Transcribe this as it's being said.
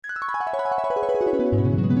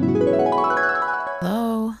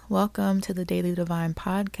Hello, welcome to the Daily Divine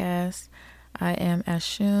Podcast. I am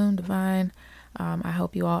Ashun Divine. I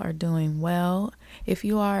hope you all are doing well. If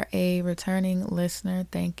you are a returning listener,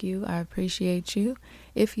 thank you. I appreciate you.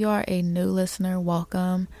 If you are a new listener,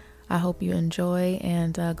 welcome. I hope you enjoy,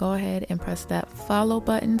 and go ahead and press that follow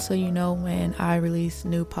button so you know when I release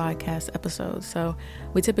new podcast episodes. So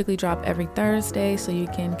we typically drop every Thursday, so you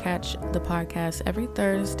can catch the podcast every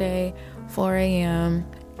Thursday, 4 a.m.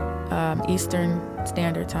 Eastern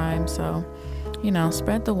Standard Time. So,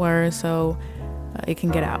 spread the word so it can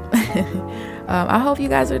get out. I hope you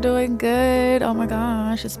guys are doing good. Oh my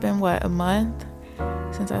gosh, it's been a month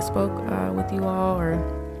since I spoke with you all,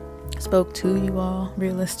 or spoke to you all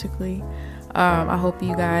realistically. I hope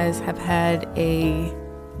you guys have had a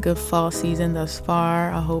good fall season thus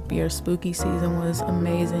far. I hope your spooky season was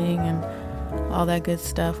amazing and all that good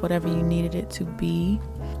stuff, whatever you needed it to be.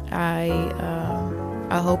 I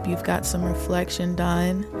hope you've got some reflection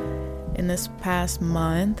done in this past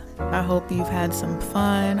month. I hope you've had some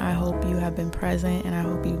fun. I hope you have been present, and I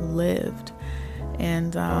hope you lived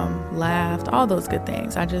and laughed, all those good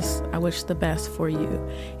things. I wish the best for you.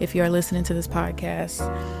 If you are listening to this podcast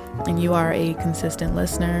and you are a consistent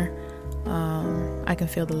listener, I can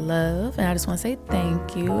feel the love, and I just want to say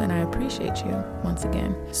thank you, and I appreciate you once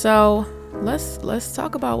again. So let's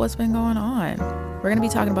talk about what's been going on. We're going to be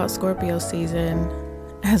talking about Scorpio season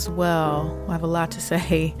as well. I have a lot to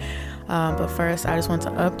say, but first I just want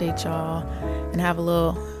to update y'all and have a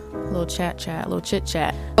little chit chat.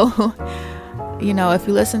 If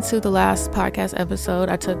you listen to the last podcast episode,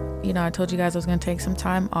 I told you guys I was going to take some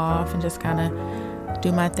time off and just kind of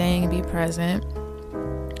do my thing and be present.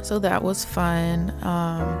 So that was fun.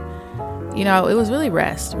 It was really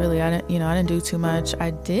rest. Really, I didn't do too much.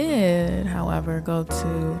 I did, however, go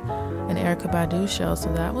to an Erykah Badu show,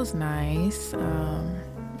 so that was nice. I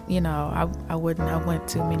wouldn't have went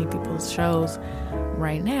to many people's shows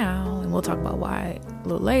right now, and we'll talk about why a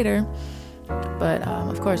little later. But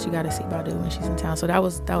of course, you got to see Badu when she's in town. So that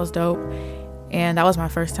was dope, and that was my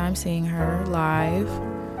first time seeing her live,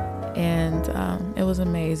 and it was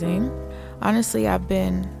amazing. Honestly, I've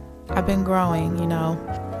been growing,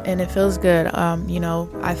 and it feels good.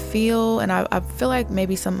 I feel like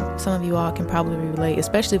maybe some of you all can probably relate,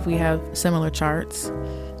 especially if we have similar charts,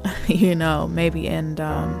 maybe, and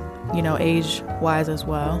age wise as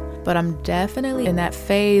well. But I'm definitely in that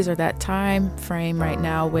phase or that time frame right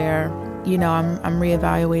now where I'm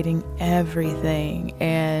reevaluating everything,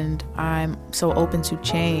 and I'm so open to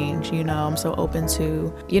change. I'm so open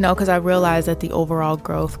to, because I realize that the overall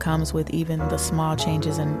growth comes with even the small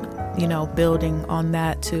changes, and building on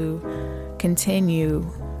that to continue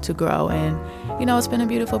to grow. And it's been a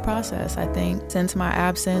beautiful process, I think, since my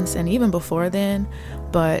absence, and even before then,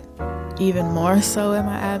 but even more so in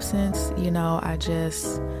my absence. I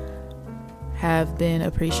just have been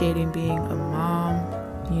appreciating being a mom.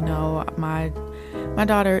 My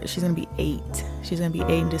daughter, she's gonna be 8. She's gonna be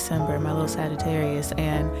 8 in December, my little Sagittarius,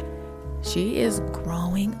 and she is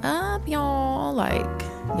growing up, y'all.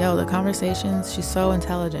 The conversations, she's so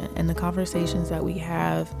intelligent, and the conversations that we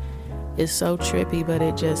have is so trippy, but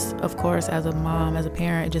it just, of course, as a mom, as a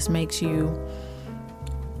parent, it just makes you're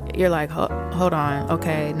like, hold on,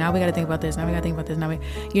 okay, now we gotta think about this,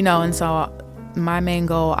 and so my main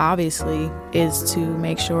goal, obviously, is to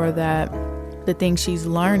make sure that the things she's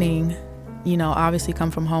learning, obviously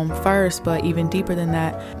come from home first, but even deeper than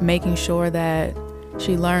that, making sure that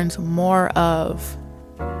she learns more of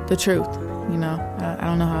the truth. I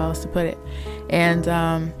don't know how else to put it. And,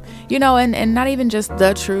 and not even just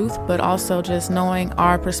the truth, but also just knowing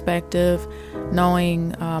our perspective, knowing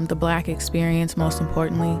the Black experience, most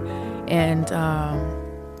importantly, and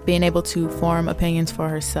being able to form opinions for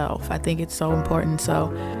herself. I think it's so important.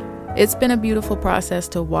 So it's been a beautiful process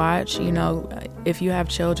to watch. If you have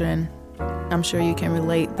children, I'm sure you can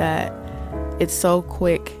relate that it's so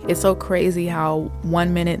quick. It's so crazy how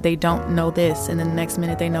 1 minute they don't know this, and then the next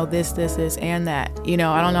minute they know this, and that.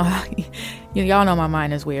 I don't know how, y'all know my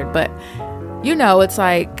mind is weird, but it's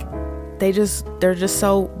like they're just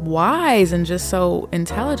so wise and just so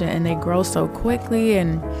intelligent, and they grow so quickly,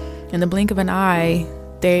 and in the blink of an eye,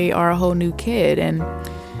 they are a whole new kid. And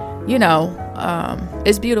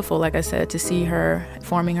it's beautiful, like I said, to see her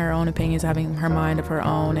forming her own opinions, having her mind of her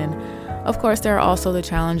own. And of course, there are also the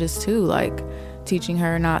challenges too, like teaching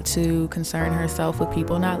her not to concern herself with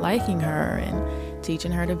people not liking her, and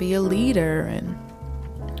teaching her to be a leader, and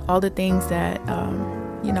all the things that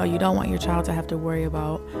you don't want your child to have to worry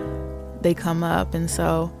about. They come up. And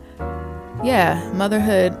so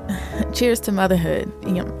motherhood, cheers to motherhood.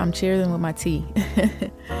 I'm cheering with my tea.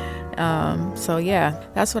 So yeah,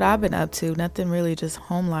 that's what I've been up to. Nothing really, just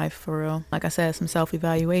home life for real. Like I said, some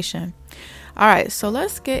self-evaluation. All right, so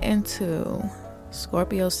let's get into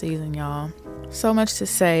Scorpio season, y'all. So much to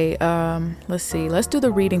say. Let's see. Let's do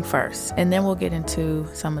the reading first, and then we'll get into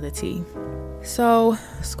some of the tea. So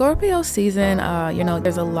Scorpio season,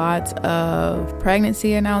 there's a lot of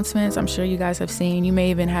pregnancy announcements. I'm sure you guys have seen. You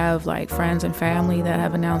may even have like friends and family that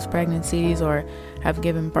have announced pregnancies or have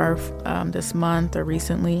given birth this month or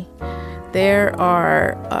recently. There's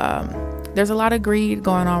a lot of greed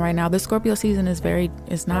going on right now. The Scorpio season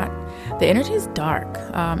the energy is dark.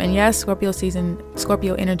 And yes,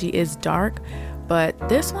 Scorpio energy is dark, but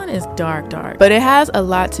this one is dark. But it has a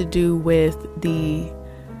lot to do with the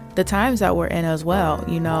times that we're in as well,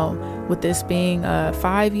 with this being a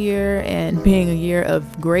 5-year and being a year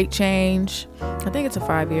of great change. I think it's a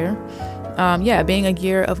 5-year. Being a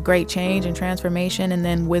year of great change and transformation. And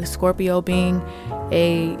then with Scorpio being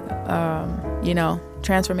a,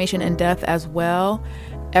 transformation and death as well,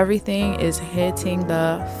 everything is hitting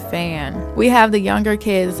the fan. We have the younger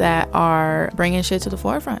kids that are bringing shit to the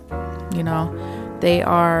forefront. They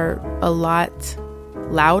are a lot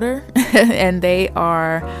louder and they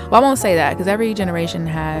are, I won't say that because every generation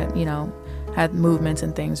had movements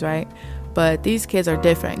and things, right? But these kids are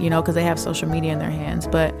different, because they have social media in their hands.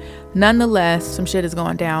 But nonetheless, some shit is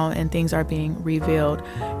going down and things are being revealed.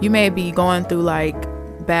 You may be going through like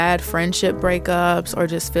bad friendship breakups or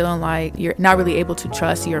just feeling like you're not really able to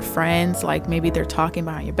trust your friends. Like maybe they're talking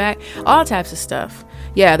behind your back, all types of stuff.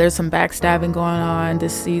 Yeah, there's some backstabbing going on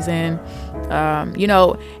this season.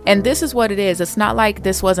 And this is what it is. It's not like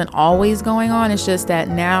this wasn't always going on. It's just that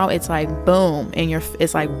now it's like boom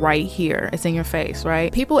it's like right here. It's in your face,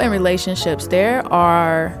 right? People in relationships, your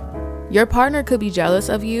partner could be jealous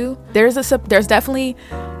of you. There's definitely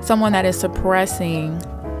someone that is suppressing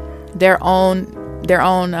their own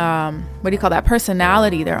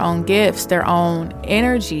personality, their own gifts, their own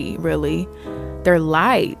energy, really, their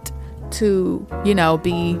light to,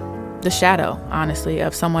 be the shadow, honestly,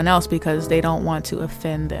 of someone else because they don't want to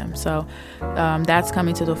offend them. So that's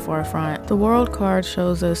coming to the forefront. The World card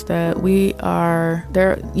shows us that we are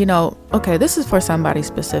there, okay, this is for somebody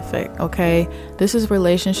specific, okay? This is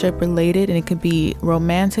relationship related, and it could be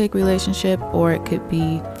romantic relationship or it could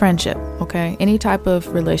be friendship, okay? Any type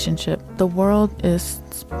of relationship. The World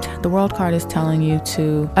card is telling you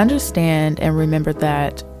to understand and remember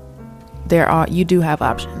that you do have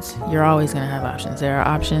options. You're always going to have options. There are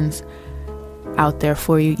options out there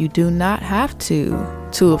for you. You do not have to,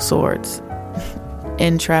 Two of Swords,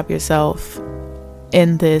 entrap yourself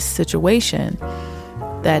in this situation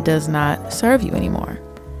that does not serve you anymore.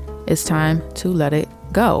 It's time to let it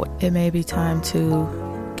go. It may be time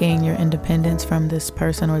to gain your independence from this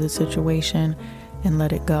person or the situation and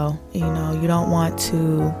let it go. You don't want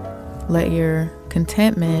to let your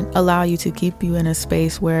contentment allow you to keep you in a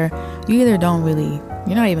space where you either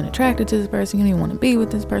you're not even attracted to this person, you don't even want to be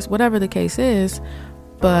with this person, whatever the case is,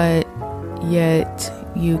 but yet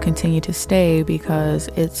you continue to stay because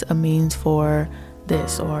it's a means for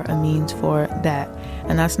this or a means for that.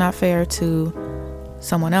 And that's not fair to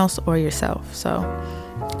someone else or yourself. So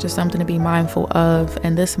just something to be mindful of.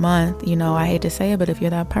 And this month, I hate to say it, but if you're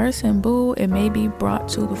that person, boo, it may be brought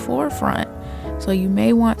to the forefront. So you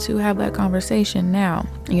may want to have that conversation now.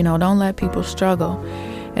 Don't let people struggle.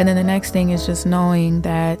 And then the next thing is just knowing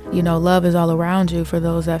that, love is all around you for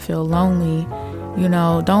those that feel lonely.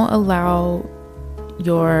 Don't allow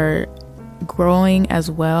your growing as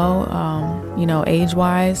well,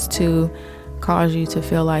 age-wise, to cause you to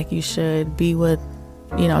feel like you should be with,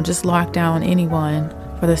 just lock down anyone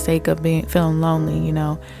for the sake of feeling lonely.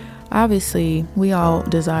 Obviously, we all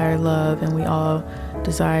desire love and we all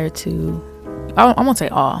desire to, I won't say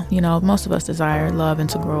all, most of us desire love and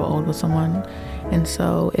to grow old with someone. And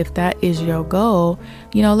so if that is your goal,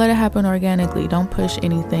 let it happen organically. Don't push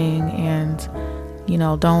anything and,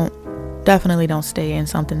 definitely don't stay in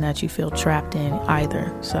something that you feel trapped in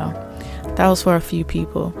either. So that was for a few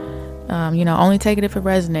people. Only take it if it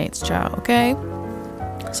resonates, child. Okay.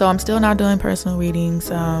 So I'm still not doing personal readings.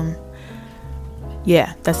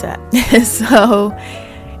 Yeah, that's that. So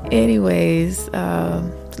anyways,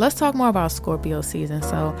 let's talk more about Scorpio season.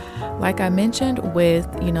 So like I mentioned with,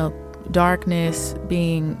 darkness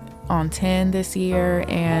being on 10 this year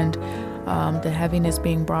and the heaviness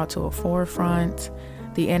being brought to a forefront,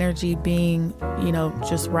 the energy being,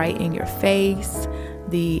 just right in your face,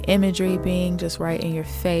 the imagery being just right in your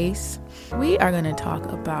face. We are going to talk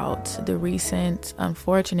about the recent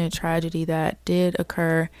unfortunate tragedy that did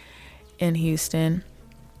occur in Houston.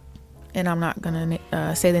 And I'm not going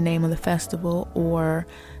to say the name of the festival or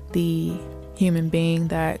the human being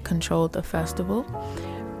that controlled the festival,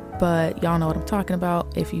 but y'all know what I'm talking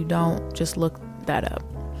about. If you don't, just look that up.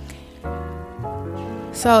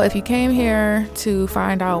 So if you came here to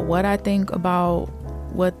find out what I think about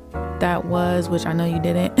what that was, which I know you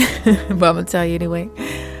didn't, but I'm gonna tell you anyway,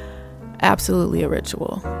 absolutely a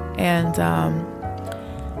ritual. And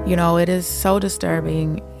it is so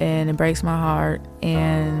disturbing and it breaks my heart,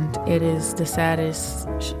 and it is the saddest.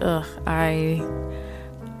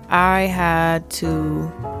 I had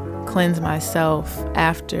to cleanse myself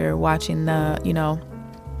after watching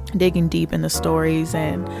digging deep in the stories,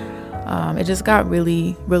 and it just got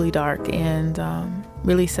really, really dark and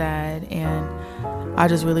really sad, and I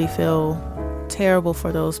just really feel terrible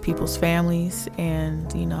for those people's families. And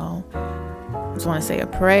I just want to say a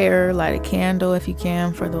prayer, light a candle if you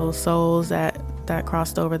can for those souls that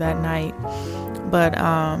crossed over that night. But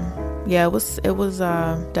it was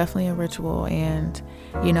definitely a ritual. And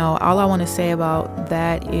all I want to say about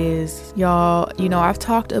that is, y'all, I've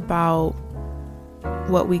talked about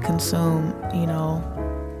what we consume,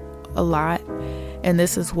 a lot, and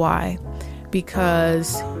this is why.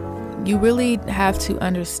 Because you really have to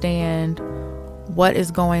understand what is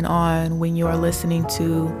going on when you are listening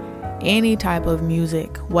to any type of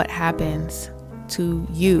music, what happens to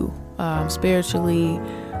you spiritually,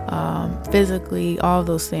 physically, all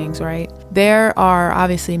those things, right? There are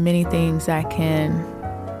obviously many things that can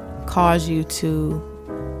cause you to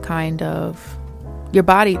kind of, your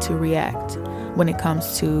body to react when it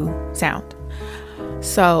comes to sound.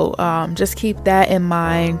 So just keep that in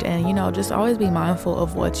mind, and just always be mindful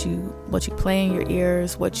of what you play in your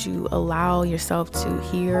ears, what you allow yourself to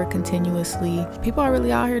hear continuously. People are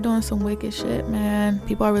really out here doing some wicked shit, man.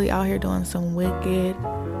 People are really out here doing some wicked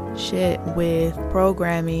shit with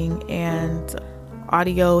programming and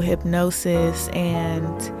audio hypnosis,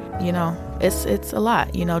 and it's a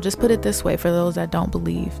lot. Just put it this way for those that don't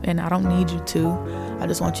believe, and I don't need you to. I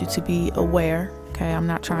just want you to be aware. Okay, I'm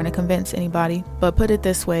not trying to convince anybody, but put it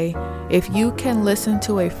this way: if you can listen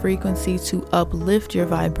to a frequency to uplift your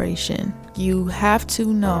vibration, you have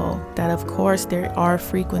to know that of course there are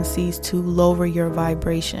frequencies to lower your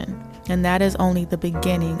vibration, and that is only the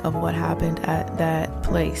beginning of what happened at that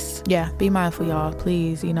place. Yeah, be mindful, y'all,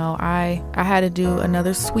 please. I had to do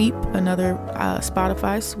another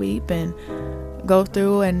Spotify sweep and go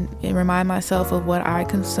through and remind myself of what I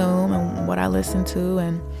consume and what I listen to,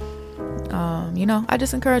 and I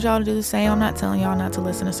just encourage y'all to do the same. I'm not telling y'all not to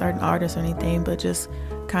listen to certain artists or anything, but just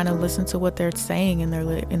kind of listen to what they're saying in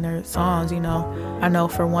their songs. I know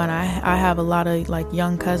for one, I have a lot of like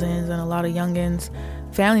young cousins and a lot of youngins,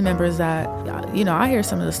 family members that I hear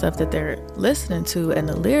some of the stuff that they're listening to and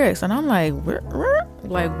the lyrics, and I'm like what?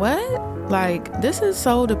 Like, this is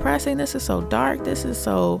so depressing, this is so dark, this is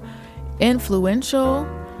so influential,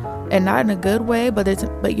 and not in a good way, but it's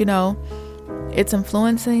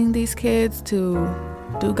influencing these kids to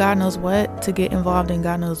do God knows what, to get involved in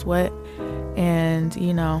God knows what. And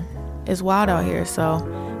it's wild out here. So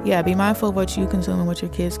yeah, be mindful of what you consume and what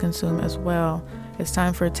your kids consume as well. It's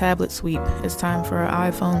time for a tablet sweep, it's time for an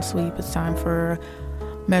iPhone sweep, it's time for a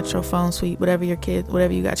Metro phone sweep, whatever you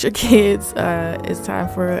got your kids. It's time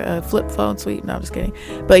for a flip phone sweep. No, I'm just kidding.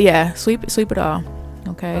 But yeah, sweep it all.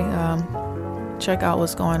 Okay, check out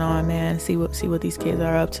what's going on, man. See what these kids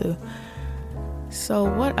are up to. So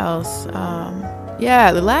what else?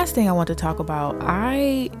 The last thing I want to talk about,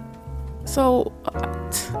 I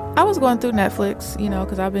was going through Netflix,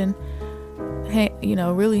 because I've been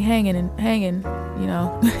really hanging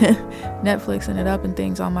Netflixing it up and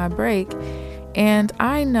things on my break, and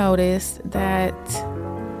I noticed that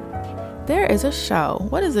there is a show.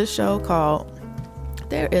 What is this show called?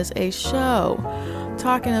 There is a show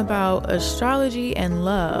talking about astrology and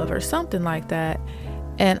love or something like that.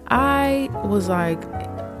 And I was like,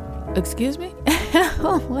 excuse me?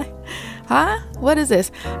 I'm like, huh? What is this?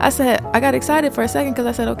 I got excited for a second because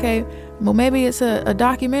I said, okay, well, maybe it's a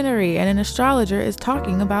documentary and an astrologer is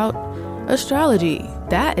talking about astrology.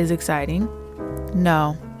 That is exciting.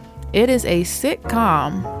 No, it is a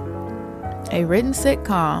sitcom, a written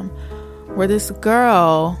sitcom where this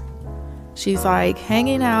girl, she's like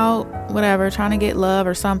hanging out, whatever, trying to get love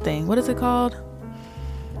or something. What is it called?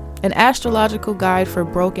 An astrological guide for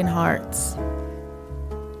broken hearts.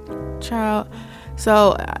 Child.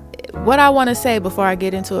 So what I want to say before I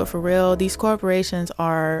get into it for real, these corporations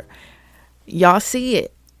are, y'all see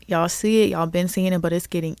it. Y'all been seeing it, but it's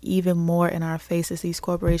getting even more in our faces. These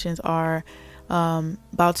corporations are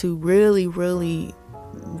about to really, really,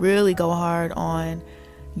 really go hard on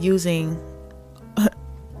using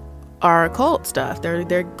are occult stuff.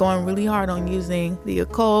 They're going really hard on using the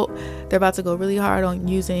occult. They're about to go really hard on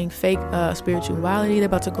using fake spirituality. They're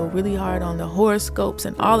about to go really hard on the horoscopes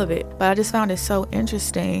and all of it. But I just found it so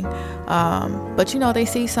interesting. But they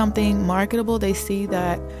see something marketable. They see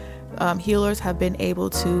that healers have been able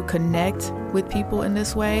to connect with people in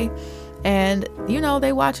this way, and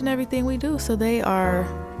they watching everything we do, so they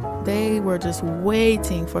were just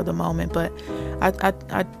waiting for the moment. But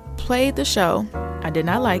I played the show. I did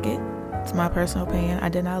not like it. It's my personal opinion. I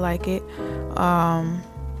did not like it.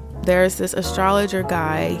 There's this astrologer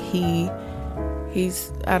guy.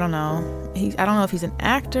 He's I don't know if he's an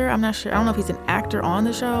actor. I'm not sure. I don't know if he's an actor on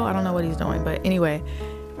the show. I don't know what he's doing. But anyway,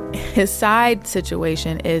 his side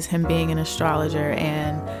situation is him being an astrologer,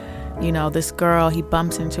 and this girl, he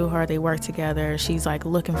bumps into her, they work together, she's like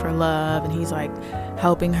looking for love, and he's like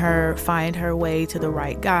helping her find her way to the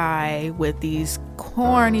right guy with these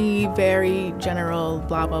corny, very general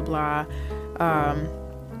blah blah blah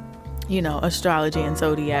astrology and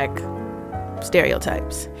zodiac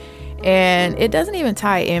stereotypes. And it doesn't even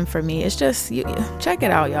tie in for me. It's just, check it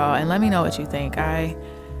out, y'all, and let me know what you think.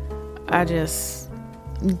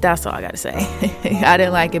 That's all I gotta say. I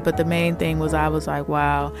didn't like it, but the main thing was I was like,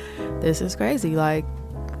 wow, this is crazy. Like,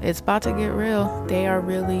 it's about to get real. They are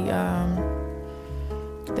really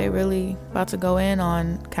about to go in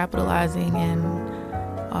on capitalizing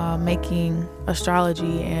and making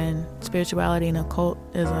astrology and spirituality and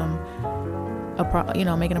occultism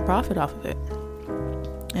making a profit off of it.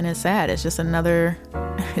 And it's sad. It's just another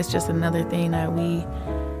thing that we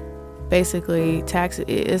basically tax.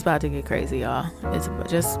 It's about to get crazy, y'all. It's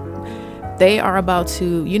just, they are about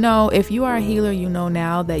to, if you are a healer,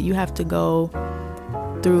 now that you have to go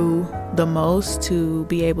through the most to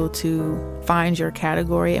be able to find your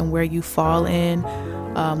category and where you fall in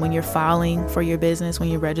when you're filing for your business, when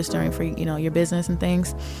you're registering for your business and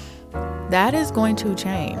things. That is going to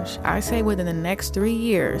change, I say, within the next 3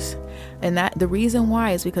 years. And that the reason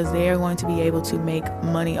why is because they are going to be able to make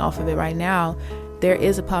money off of it. Right now, there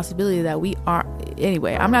is a possibility that we are.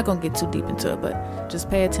 Anyway, I'm not going to get too deep into it, but just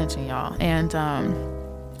pay attention, y'all. And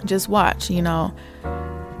just watch,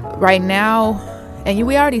 right now. And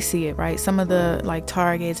we already see it, right? Some of the like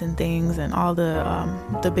Targets and things and all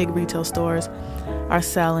the big retail stores are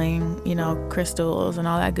selling, crystals and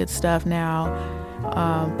all that good stuff now.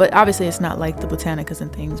 But obviously it's not like the Botanicas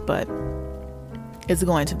and things, but it's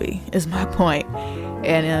going to be, is my point.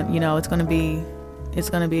 And, it's going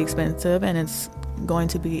to be expensive, and it's going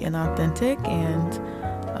to be inauthentic and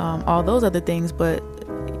all those other things. But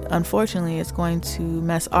unfortunately, it's going to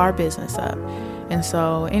mess our business up. And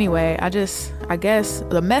so anyway, I guess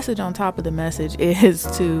the message on top of the message is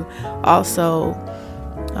to also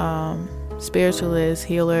spiritualists,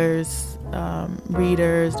 healers,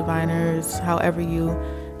 readers, diviners, however you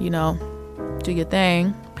do your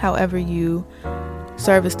thing, however you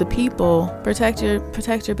service the people, protect your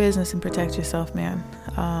business and protect yourself, man.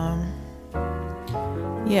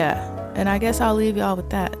 And I guess I'll leave y'all with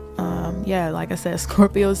that. Like I said,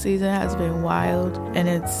 Scorpio season has been wild, and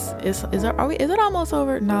is it almost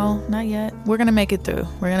over? No, not yet. We're gonna make it through.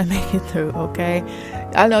 Okay.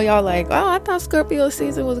 I know y'all like, oh, I thought Scorpio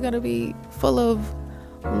season was gonna be full of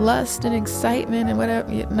lust and excitement and whatever.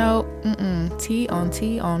 No, tea on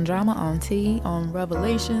drama, on tea, on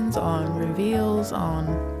revelations, on reveals,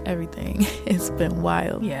 on everything. It's been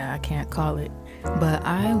wild. I can't call it. But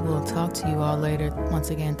I will talk to you all later. Once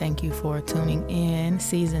again, thank you for tuning in.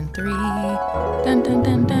 Season 3. Dun, dun,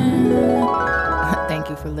 dun, dun. Thank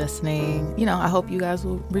you for listening. I hope you guys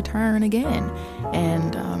will return again.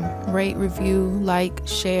 And rate, review, like,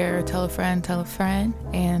 share, tell a friend.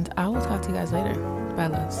 And I will talk to you guys later. Bye,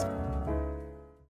 loves.